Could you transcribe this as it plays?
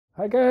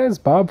Hi guys,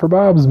 Bob for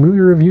Bob's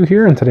Movie Review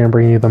here, and today I'm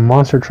bringing you the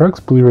Monster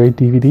Trucks Blu-ray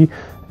DVD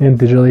and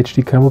Digital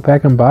HD Combo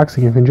Pack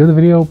unboxing. If you enjoyed the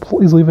video,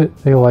 please leave it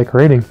a like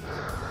rating.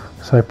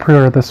 So I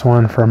pre-ordered this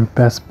one from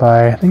Best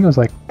Buy. I think it was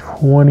like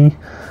 20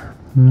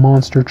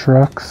 Monster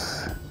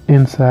Trucks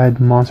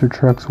inside Monster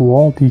Trucks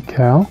wall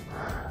decal.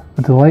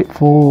 A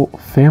delightful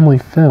family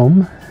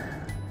film.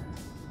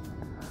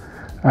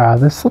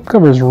 This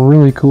slipcover is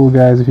really cool,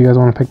 guys. If you guys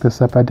want to pick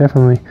this up, I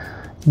definitely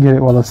get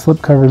it while the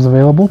slipcover is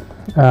available.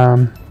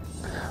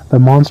 The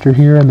monster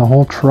here and the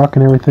whole truck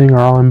and everything are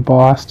all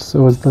embossed.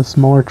 So is the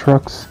smaller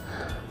trucks.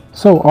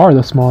 So are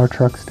the smaller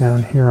trucks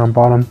down here on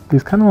bottom.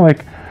 These kind of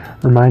like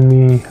remind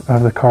me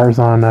of the cars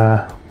on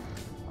can't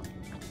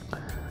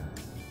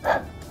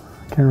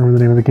remember the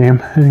name of the game.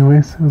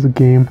 Anyways, it was a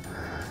game.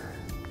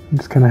 It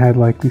just kind of had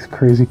like these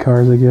crazy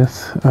cars, I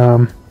guess.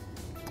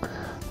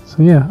 So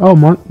yeah. Oh,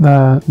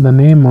 the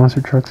name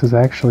Monster Trucks is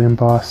actually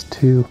embossed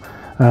too.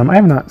 I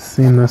have not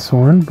seen this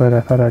one, but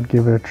I thought I'd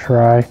give it a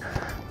try.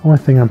 Only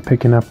thing I'm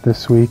picking up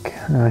this week.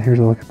 Here's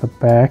a look at the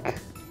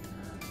back.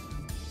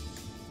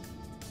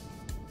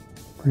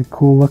 Pretty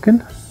cool looking.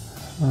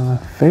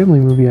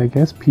 Family movie, I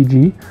guess.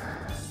 PG.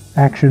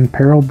 Action,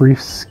 peril,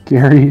 brief,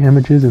 scary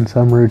images, and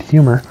some rude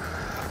humor.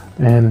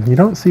 And you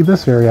don't see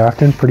this very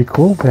often. Pretty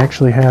cool. It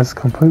actually has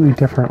completely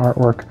different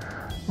artwork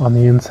on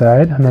the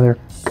inside.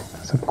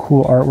 Some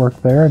cool artwork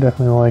there. I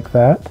definitely like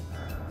that.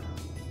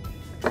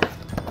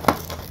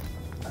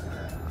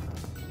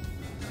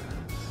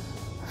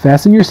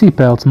 Fasten your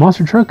seatbelts.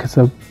 Monster Truck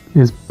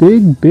is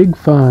big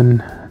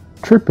fun.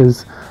 Trip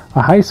is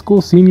a high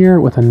school senior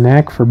with a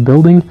knack for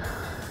building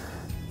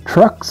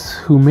trucks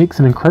who makes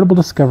an incredible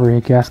discovery,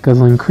 a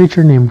gas-guzzling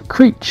creature named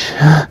Creech.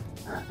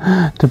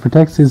 To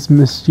protect his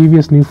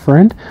mischievous new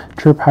friend,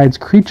 Trip hides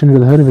Creech under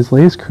the hood of his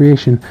latest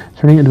creation,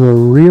 turning it into a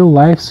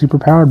real-life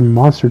superpowered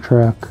monster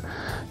truck.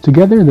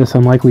 Together, this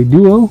unlikely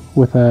duo,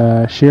 with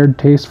a shared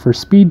taste for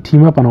speed,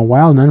 team up on a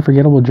wild and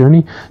unforgettable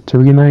journey to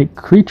reunite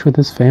Creech with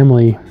his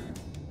family.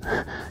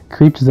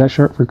 Creech, is that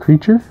short for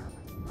creature?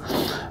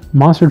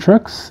 Monster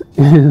Trucks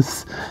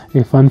is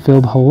a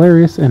fun-filled,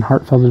 hilarious, and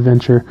heartfelt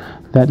adventure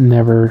that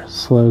never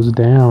slows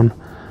down.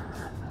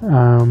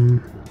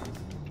 So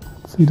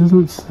he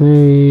doesn't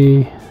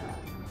say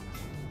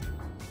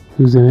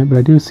who's in it, but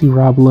I do see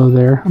Rob Lowe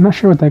there. I'm not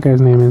sure what that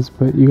guy's name is,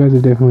 but you guys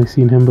have definitely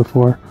seen him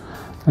before.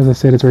 As I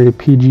said, it's rated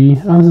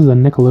PG. Oh, this is a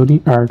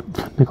Nickelodeon. I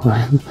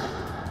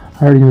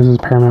already knew this was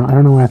Paramount. I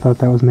don't know why I thought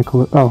that was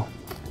Nickelodeon. Oh,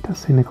 it does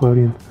say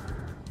Nickelodeon.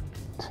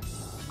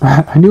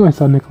 I knew I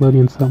saw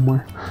Nickelodeon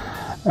somewhere.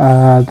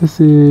 This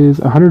is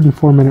a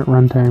 104-minute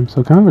runtime,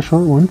 so kind of a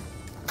short one.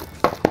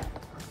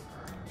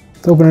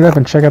 Let's open it up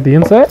and check out the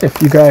inside.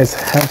 If you guys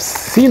have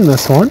seen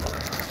this one,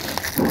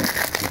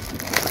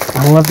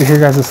 I'd love to hear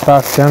guys'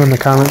 thoughts down in the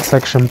comment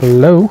section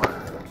below.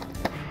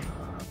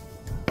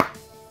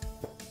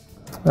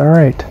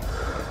 Alright,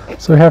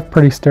 so we have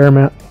pretty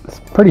standard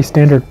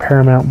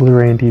Paramount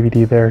Blu-ray and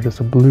DVD there. Just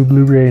a blue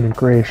Blu-ray and a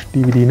grayish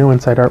DVD, no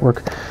inside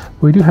artwork.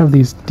 But we do have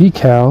these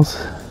decals.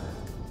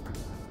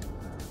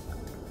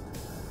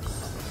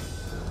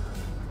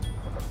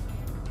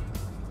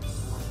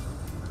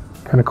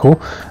 Kind of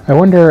cool. I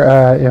wonder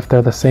if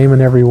they're the same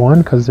in every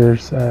one, because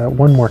there's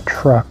one more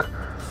truck.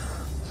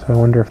 So I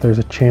wonder if there's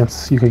a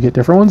chance you could get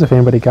different ones. If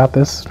anybody got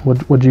this,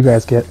 what'd you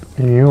guys get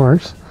in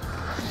yours?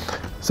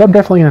 So I'm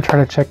definitely going to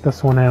try to check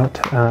this one out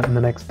in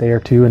the next day or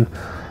two and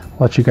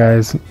let you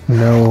guys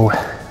know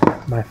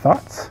my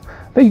thoughts.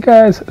 Thank you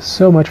guys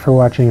so much for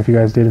watching. If you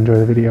guys did enjoy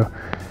the video,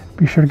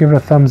 be sure to give it a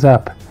thumbs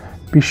up.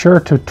 Be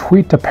sure to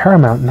tweet to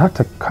Paramount not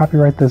to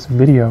copyright this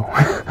video.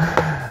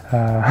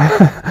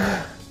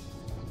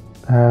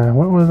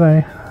 What was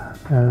I?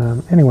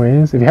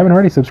 Anyways, if you haven't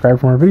already, subscribe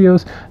for more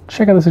videos.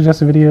 Check out the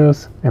suggested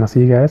videos, and I'll see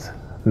you guys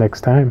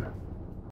next time.